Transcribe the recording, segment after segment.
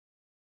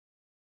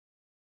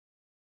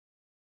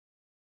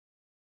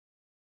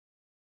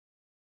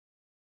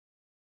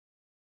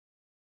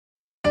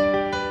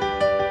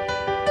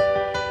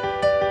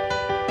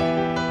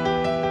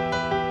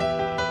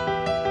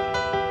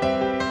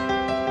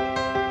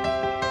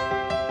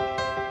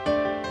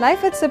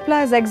Life at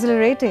Cipla is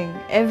exhilarating.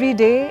 Every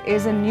day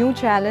is a new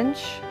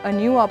challenge, a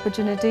new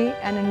opportunity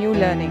and a new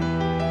learning.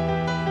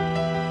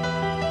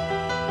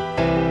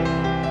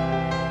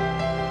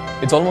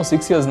 It's almost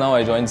 6 years now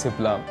I joined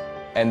Cipla,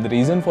 and the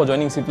reason for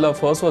joining Cipla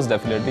first was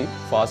definitely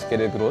fast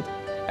career growth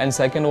and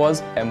second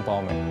was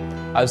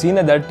empowerment. I've seen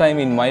at that time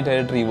in my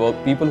territory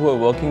people who are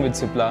working with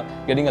Cipla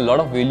getting a lot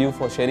of value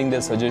for sharing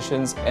their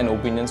suggestions and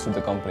opinions to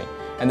the company,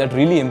 and that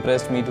really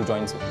impressed me to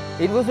join Cipla.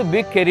 It was a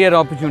big career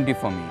opportunity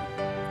for me.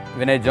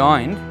 When I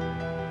joined,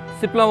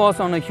 Cipla was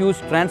on a huge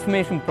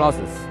transformation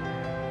process.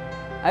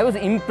 I was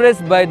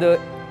impressed by the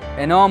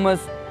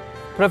enormous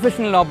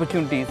professional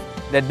opportunities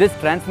that this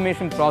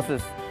transformation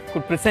process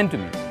could present to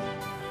me.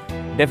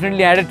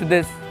 Definitely added to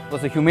this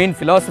was a humane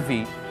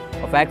philosophy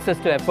of access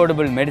to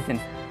affordable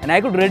medicines, and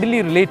I could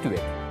readily relate to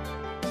it.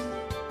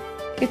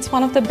 It's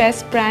one of the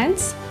best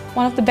brands,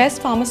 one of the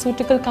best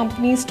pharmaceutical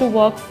companies to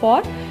work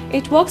for.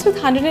 It works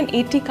with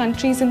 180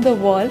 countries in the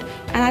world,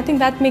 and I think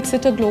that makes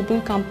it a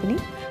global company.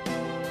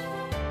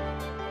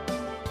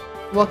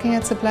 Working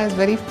at Cipla is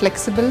very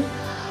flexible.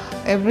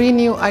 Every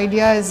new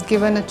idea is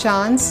given a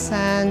chance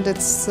and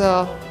it's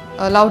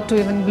allowed to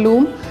even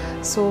bloom.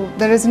 So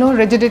there is no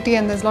rigidity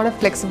and there's a lot of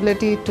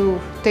flexibility to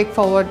take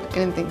forward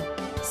anything.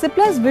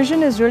 Cipla's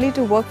vision is really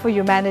to work for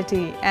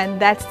humanity, and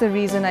that's the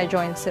reason I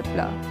joined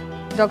Cipla.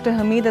 Dr.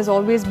 Hamid has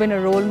always been a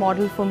role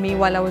model for me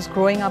while I was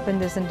growing up in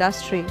this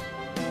industry.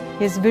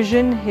 His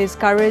vision, his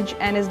courage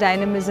and his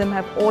dynamism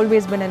have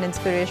always been an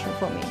inspiration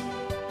for me.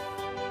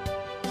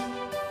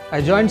 I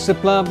joined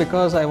Cipla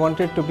because I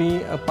wanted to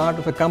be a part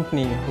of a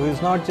company who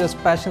is not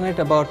just passionate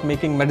about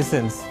making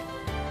medicines,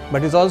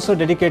 but is also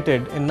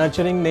dedicated in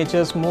nurturing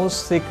nature's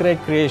most sacred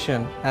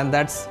creation, and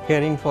that's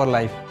caring for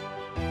life.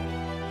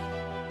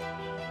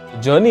 The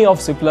journey of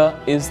Cipla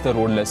is the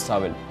road less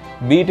traveled.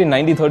 Be it in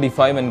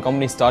 1935 when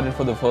company started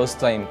for the first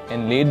time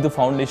and laid the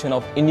foundation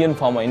of Indian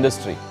pharma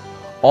industry,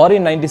 or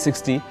in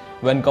 1960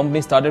 when company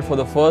started for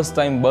the first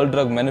time bulk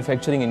drug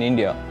manufacturing in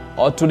India,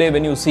 or today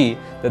when you see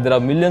that there are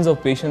millions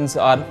of patients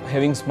are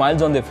having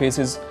smiles on their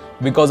faces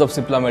because of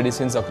Cipla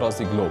medicines across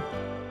the globe.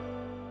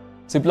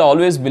 Cipla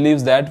always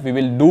believes that we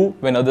will do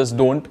when others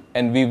don't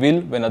and we will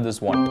when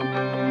others want.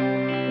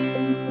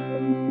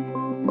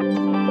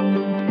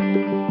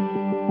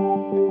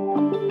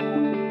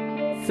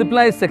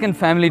 Cipla is second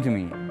family to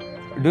me.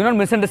 Do not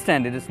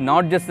misunderstand, it is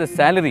not just the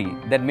salary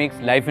that makes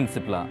life in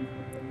Cipla.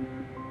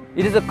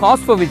 It is a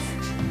cause for which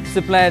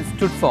Cipla has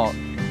stood for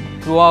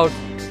throughout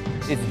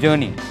its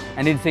journey,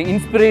 and it's an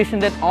inspiration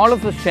that all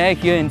of us share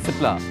here in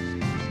Cipla,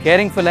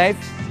 caring for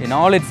life in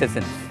all its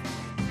essence.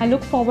 I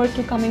look forward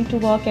to coming to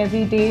work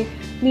every day,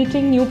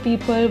 meeting new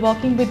people,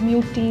 working with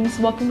new teams,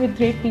 working with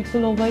great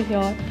people over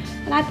here.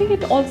 And I think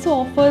it also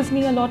offers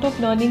me a lot of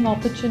learning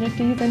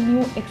opportunities and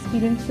new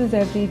experiences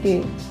every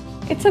day.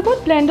 It's a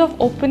good blend of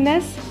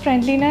openness,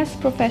 friendliness,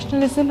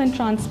 professionalism and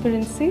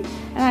transparency,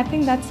 and I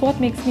think that's what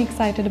makes me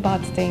excited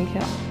about staying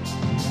here.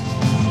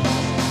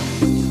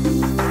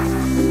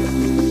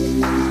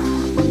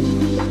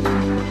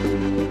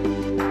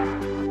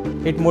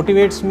 It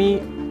motivates me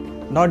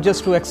not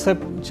just to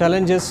accept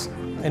challenges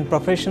in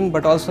profession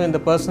but also in the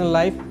personal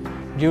life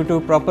due to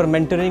proper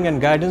mentoring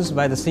and guidance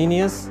by the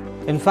seniors.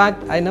 In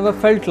fact, I never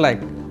felt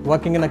like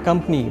working in a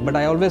company, but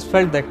I always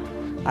felt that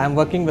I am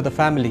working with a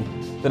family.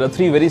 There are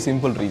three very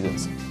simple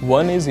reasons.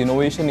 One is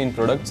innovation in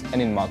products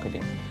and in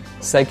marketing.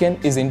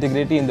 Second is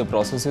integrity in the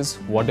processes,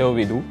 whatever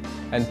we do.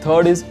 And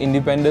third is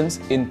independence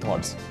in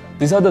thoughts.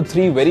 These are the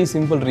three very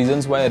simple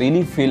reasons why I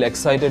really feel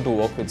excited to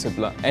work with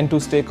Cipla and to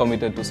stay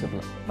committed to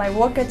Cipla. My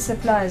work at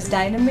Cipla is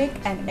dynamic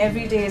and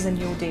every day is a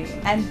new day,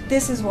 and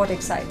this is what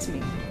excites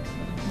me.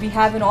 We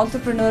have an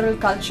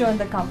entrepreneurial culture in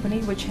the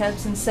company which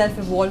helps in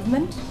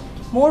self-evolvement.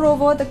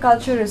 Moreover, the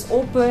culture is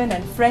open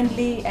and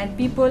friendly and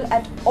people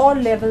at all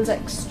levels are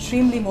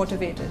extremely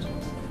motivated.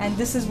 And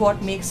this is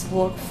what makes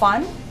work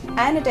fun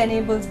and it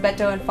enables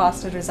better and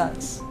faster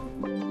results.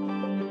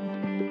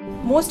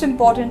 Most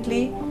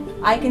importantly,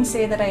 I can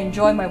say that I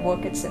enjoy my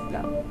work at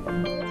Cipla.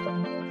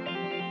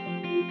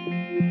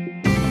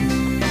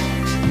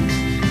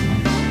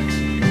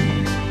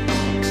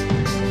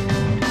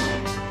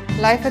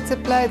 Life at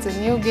Cipla is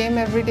a new game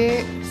every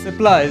day.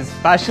 Cipla is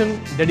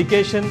passion,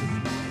 dedication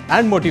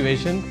and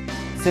motivation.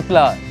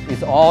 Cipla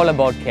is all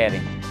about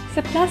caring.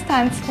 Cipla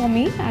stands for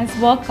me as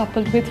work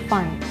coupled with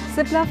fun.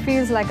 Cipla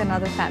feels like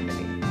another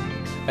family.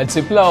 At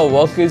Cipla, our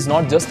work is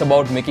not just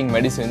about making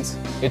medicines,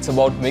 it's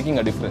about making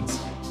a difference.